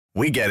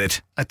We get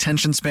it.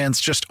 Attention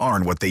spans just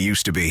aren't what they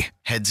used to be.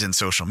 Heads in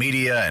social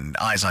media and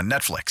eyes on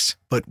Netflix.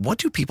 But what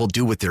do people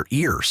do with their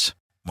ears?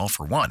 Well,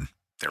 for one,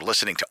 they're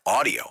listening to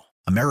audio.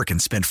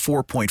 Americans spend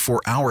 4.4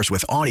 hours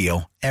with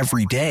audio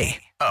every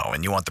day. Oh,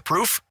 and you want the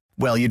proof?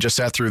 Well, you just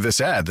sat through this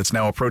ad that's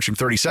now approaching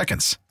 30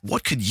 seconds.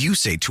 What could you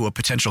say to a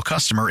potential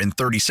customer in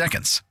 30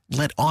 seconds?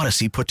 Let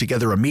Odyssey put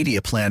together a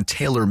media plan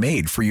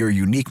tailor-made for your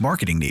unique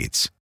marketing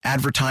needs.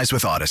 Advertise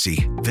with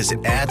Odyssey.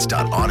 Visit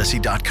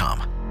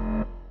ads.odyssey.com.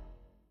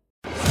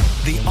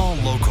 The All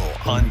Local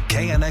on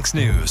KNX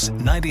News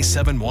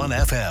 97.1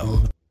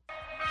 FM.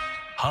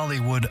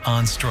 Hollywood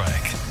on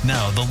strike.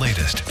 Now the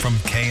latest from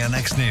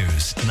KNX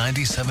News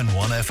 97.1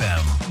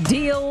 FM.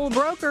 Deal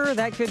broker,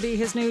 that could be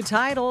his new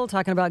title.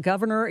 Talking about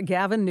Governor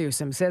Gavin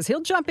Newsom. Says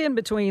he'll jump in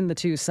between the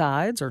two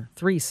sides, or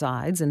three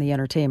sides, in the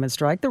entertainment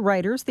strike. The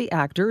writers, the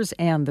actors,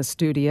 and the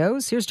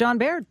studios. Here's John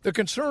Baird. The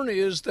concern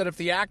is that if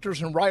the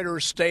actors and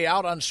writers stay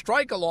out on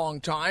strike a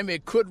long time,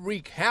 it could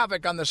wreak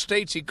havoc on the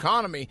state's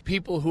economy.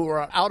 People who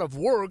are out of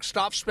work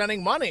stop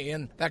spending money,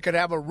 and that could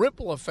have a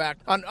ripple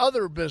effect on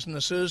other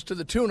businesses to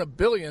the tune of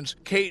billions.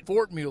 Kate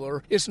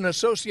Fortmuller is an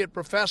associate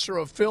professor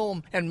of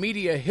film and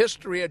media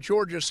history at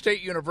Georgia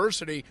State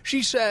University.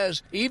 She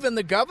says even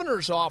the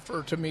governor's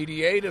offer to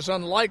mediate is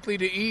unlikely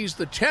to ease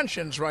the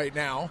tensions right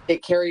now.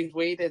 It carries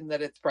weight in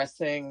that it's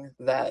pressing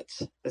that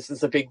this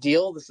is a big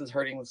deal. This is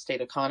hurting the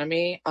state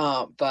economy.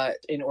 But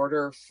in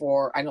order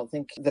for, I don't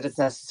think that it's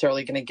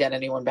necessarily going to get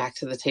anyone back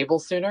to the table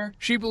sooner.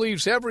 She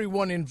believes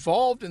everyone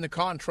involved in the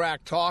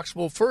contract talks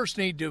will first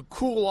need to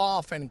cool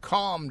off and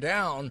calm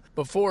down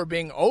before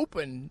being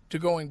open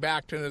to going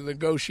back to the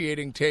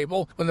negotiating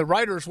table. When the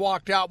writers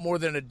walked out more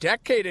than a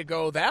decade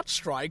ago, that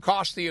strike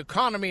cost the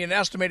economy an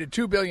estimated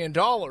 $2 billion.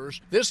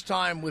 This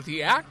time, with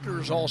the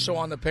actors also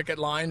on the picket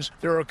lines,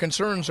 there are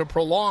concerns a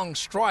prolonged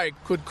strike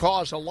could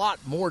cause a lot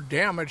more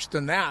damage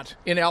than that.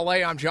 In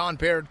L.A., I'm John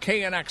Baird,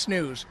 KNX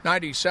News,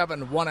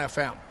 97.1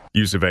 FM.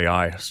 Use of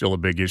AI still a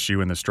big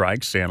issue in the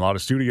strikes, and a lot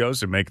of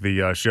studios that make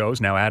the shows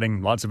now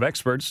adding lots of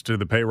experts to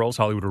the payrolls.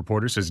 Hollywood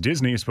Reporter says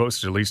Disney has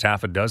posted at least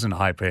half a dozen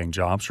high-paying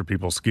jobs for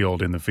people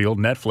skilled in the field.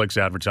 Netflix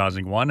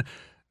advertising one.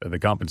 The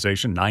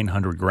compensation,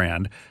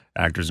 $900,000.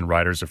 Actors and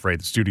writers afraid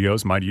the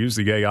studios might use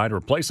the AI to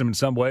replace them in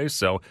some ways,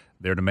 so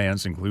their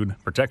demands include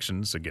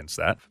protections against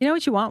that. You know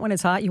what you want when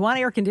it's hot? You want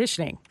air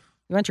conditioning.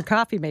 You want your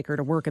coffee maker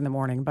to work in the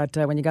morning, but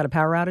when you got a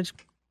power outage,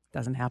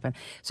 doesn't happen.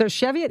 So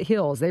Cheviot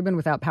Hills, they've been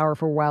without power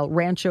for a while.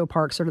 Rancho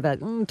Park, sort of that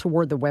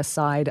toward the west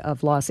side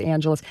of Los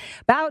Angeles.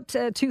 About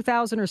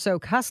 2,000 or so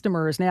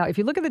customers. Now, if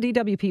you look at the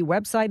DWP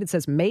website, it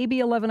says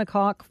maybe 11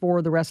 o'clock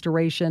for the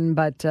restoration,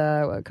 but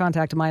a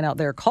contact of mine out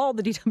there called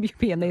the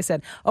DWP and they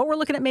said, oh, we're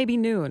looking at maybe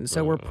noon.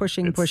 So we're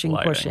pushing.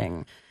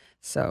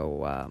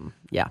 So,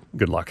 yeah.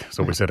 Good luck.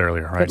 So we said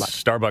earlier, right?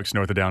 Starbucks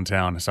north of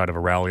downtown, side of a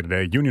rally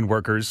today. Union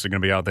workers are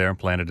going to be out there,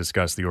 plan to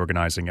discuss the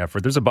organizing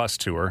effort. There's a bus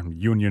tour.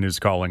 Union is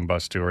calling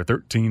bus tour.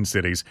 13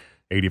 cities,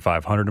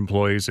 8,500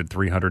 employees at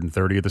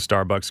 330 of the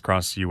Starbucks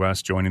across the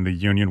U.S. joining the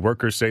union.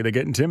 Workers say they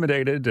get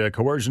intimidated,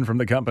 coercion from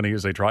the company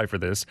as they try for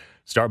this.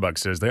 Starbucks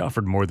says they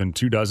offered more than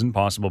 24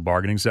 possible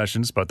bargaining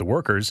sessions, but the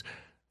workers,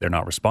 they're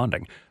not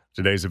responding.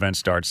 Today's event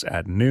starts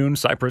at noon,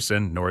 Cypress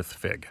and North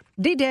Fig.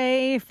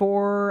 D-Day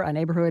for a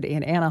neighborhood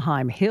in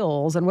Anaheim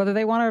Hills and whether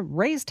they want to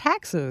raise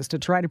taxes to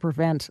try to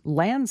prevent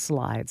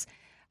landslides.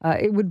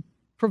 It would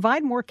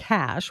provide more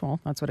cash, well,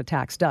 that's what a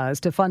tax does,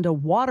 to fund a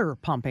water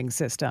pumping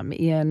system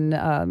in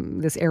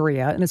this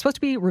area. And it's supposed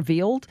to be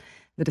revealed,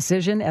 the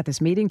decision, at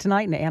this meeting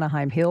tonight in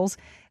Anaheim Hills.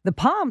 The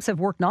pumps have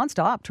worked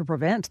nonstop to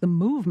prevent the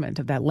movement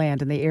of that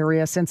land in the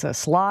area since a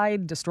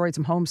slide destroyed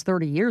some homes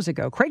 30 years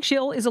ago. Craig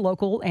Schill is a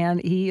local,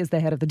 and he is the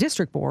head of the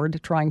district board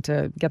trying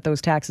to get those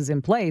taxes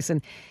in place.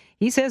 And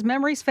he says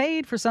memories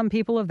fade for some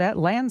people of that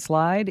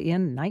landslide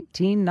in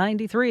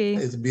 1993.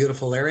 It's a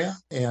beautiful area,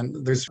 and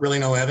there's really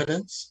no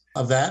evidence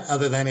of that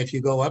other than if you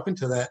go up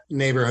into that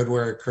neighborhood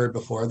where it occurred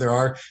before. There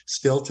are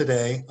still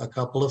today a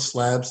couple of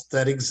slabs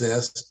that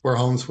exist where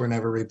homes were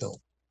never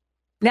rebuilt.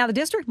 Now, the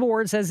district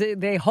board says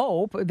they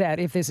hope that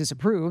if this is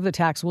approved, the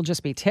tax will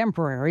just be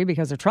temporary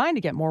because they're trying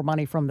to get more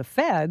money from the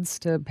feds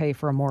to pay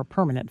for a more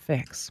permanent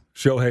fix.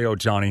 Shohei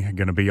Ohtani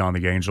going to be on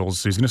the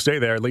Angels. He's going to stay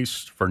there, at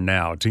least for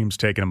now. Team's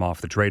taking him off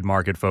the trade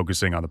market,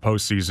 focusing on the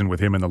postseason with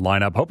him in the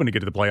lineup, hoping to get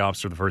to the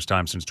playoffs for the first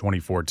time since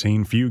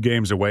 2014. Few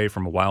games away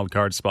from a wild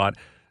card spot.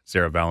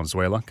 Sarah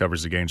Valenzuela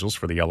covers the Angels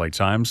for the LA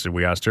Times. And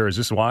we asked her, is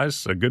this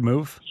wise? A good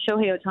move?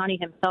 Shohei Ohtani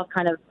himself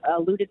kind of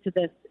alluded to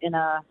this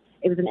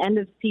it was an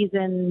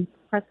end-of-season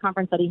press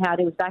conference that he had.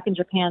 It was back in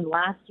Japan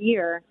last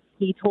year.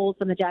 He told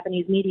some of the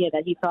Japanese media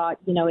that he thought,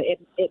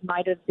 it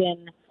might have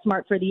been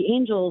smart for the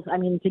Angels,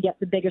 to get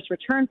the biggest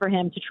return for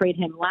him to trade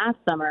him last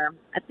summer.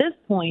 At this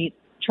point,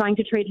 trying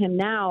to trade him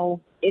now,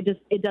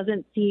 it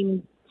doesn't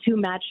seem to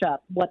match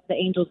up what the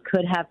Angels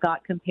could have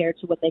got compared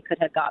to what they could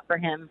have got for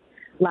him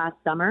last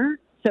summer.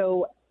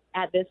 So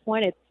at this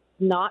point, it's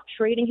not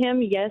trading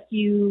him. Yes,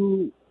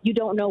 you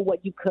don't know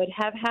what you could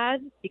have had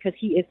because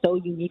he is so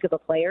unique of a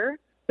player.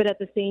 But at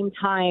the same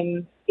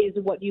time, is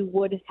what you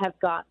would have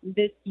gotten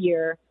this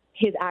year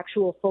his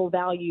actual full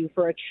value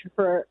for a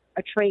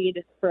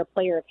trade for a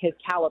player of his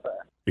caliber.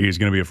 He's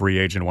going to be a free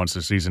agent once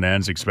the season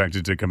ends,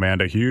 expected to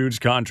command a huge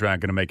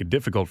contract, going to make it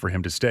difficult for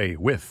him to stay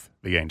with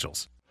the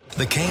Angels.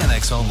 The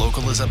KNX All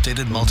Local is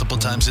updated multiple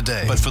times a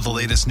day. But for the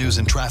latest news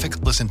and traffic,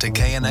 listen to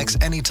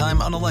KNX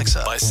anytime on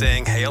Alexa by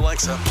saying, "Hey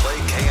Alexa, play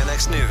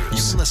KNX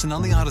News." You can listen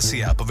on the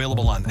Odyssey app,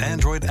 available on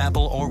Android,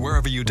 Apple, or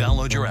wherever you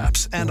download your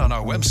apps, and on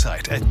our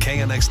website at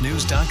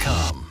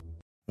knxnews.com.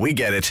 We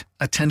get it.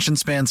 Attention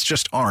spans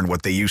just aren't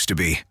what they used to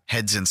be.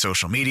 Heads in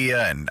social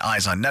media and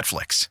eyes on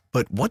Netflix.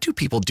 But what do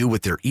people do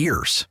with their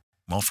ears?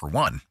 Well, for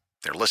one,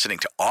 they're listening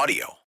to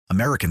audio.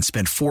 Americans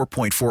spend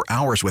 4.4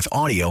 hours with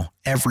audio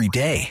every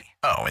day.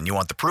 Oh, and you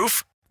want the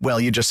proof?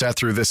 Well, you just sat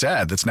through this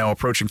ad that's now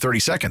approaching 30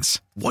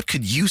 seconds. What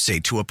could you say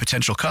to a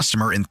potential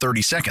customer in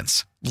 30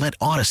 seconds? Let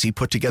Odyssey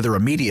put together a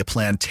media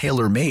plan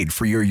tailor-made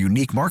for your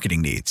unique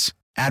marketing needs.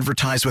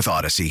 Advertise with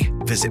Odyssey.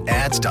 Visit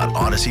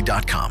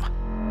ads.odyssey.com.